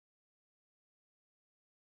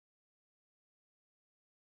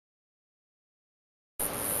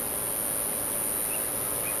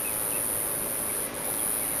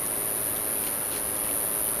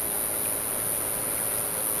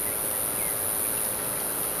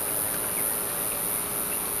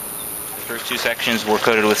First two sections were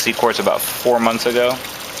coated with C-quartz about 4 months ago.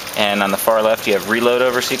 And on the far left you have reload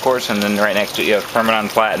over C-quartz, and then right next to it you have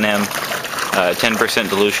permanent platinum, 10%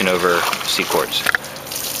 dilution over C-quartz.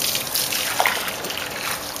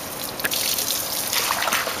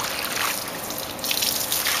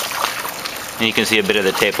 And you can see a bit of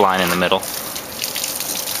the tape line in the middle.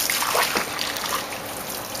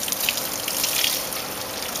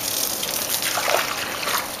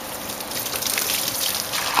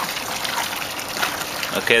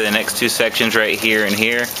 Okay, the next two sections right here and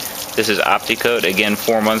here. This is OptiCoat. Again,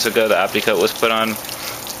 4 months ago the OptiCoat was put on.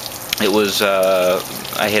 It was,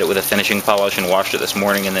 I hit it with a finishing polish and washed it this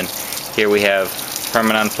morning. And then here we have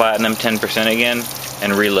permanent platinum, 10% again,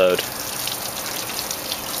 and reload.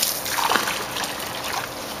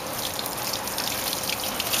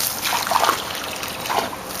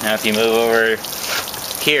 Now if you move over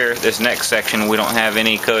here, this next section, we don't have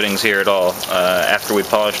any coatings here at all. After we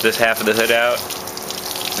polished this half of the hood out,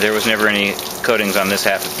 there was never any coatings on this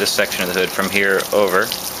half of this section of the hood from here over.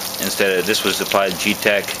 Instead of this was applied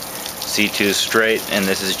G-Tech C2 straight, and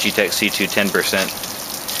this is G-Tech C2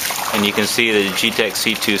 10%. And you can see that the G-Tech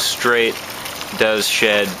C2 straight does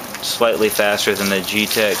shed slightly faster than the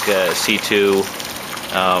G-Tech C2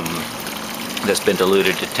 that's been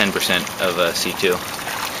diluted to 10% of C2.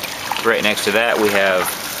 Right next to that we have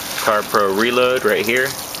Car Pro Reload right here.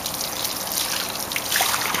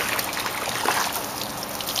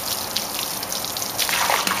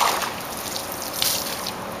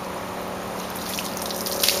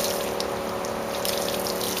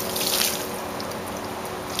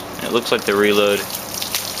 It looks like the reload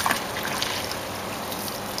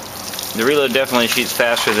definitely sheets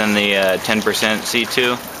faster than the 10%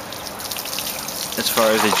 C2. As far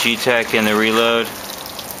as the G-Tech and the reload,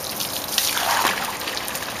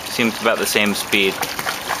 seems about the same speed.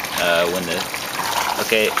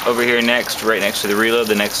 Okay, over here next, right next to the reload,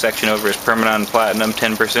 the next section over is permanent platinum,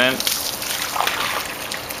 10%.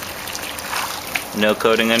 No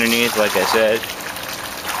coating underneath, like I said.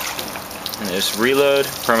 And there's reload,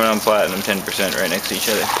 permanent platinum, 10% right next to each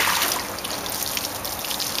other.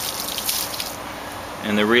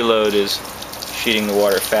 And the reload is sheeting the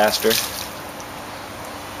water faster.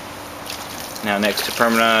 Now next to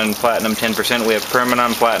permanent platinum 10% we have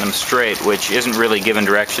permanent platinum straight, which isn't really given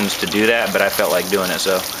directions to do that, but I felt like doing it,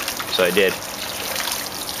 so I did.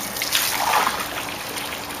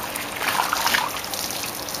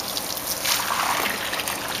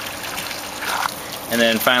 And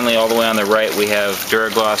then finally all the way on the right we have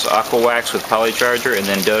Duragloss Aqua Wax with Polycharger, and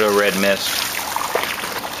then Dodo Red Mist.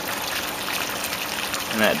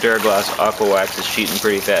 And that Duragloss Aqua Wax is sheeting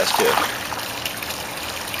pretty fast too.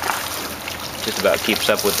 Just about keeps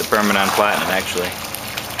up with the permanent platinum actually.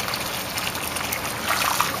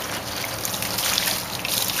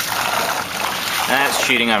 And that's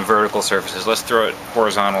sheeting on vertical surfaces. Let's throw it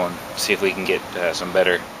horizontal and see if we can get some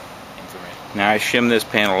better information. Now I shimmed this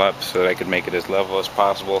panel up so that I could make it as level as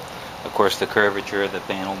possible. Of course the curvature of the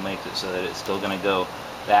panel makes it so that it's still going to go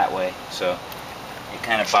that way. So it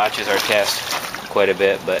kind of botches our test quite a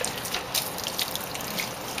bit, but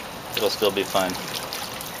it'll still be fun.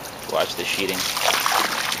 Watch the sheeting.